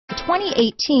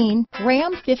2018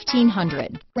 Ram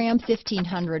 1500. Ram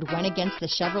 1500 went against the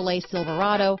Chevrolet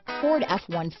Silverado, Ford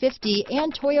F-150,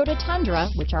 and Toyota Tundra,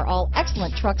 which are all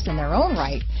excellent trucks in their own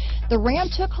right. The Ram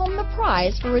took home the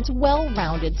prize for its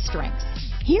well-rounded strengths.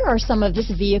 Here are some of this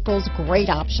vehicle's great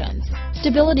options: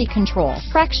 stability control,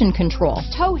 traction control,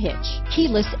 tow hitch,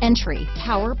 keyless entry,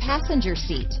 power passenger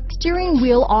seat, steering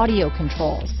wheel audio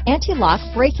controls, anti-lock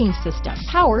braking system,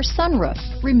 power sunroof,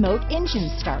 remote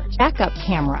engine start, backup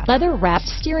camera, leather-wrapped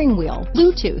steering wheel,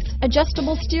 Bluetooth,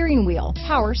 adjustable steering wheel,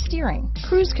 power steering,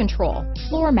 cruise control,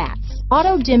 floor mats,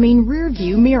 auto-dimming rear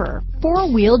view mirror,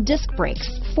 four-wheel disc brakes,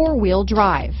 four-wheel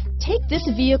drive. Take this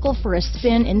vehicle for a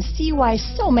spin and see why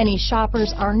so many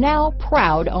shoppers are now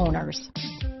proud owners.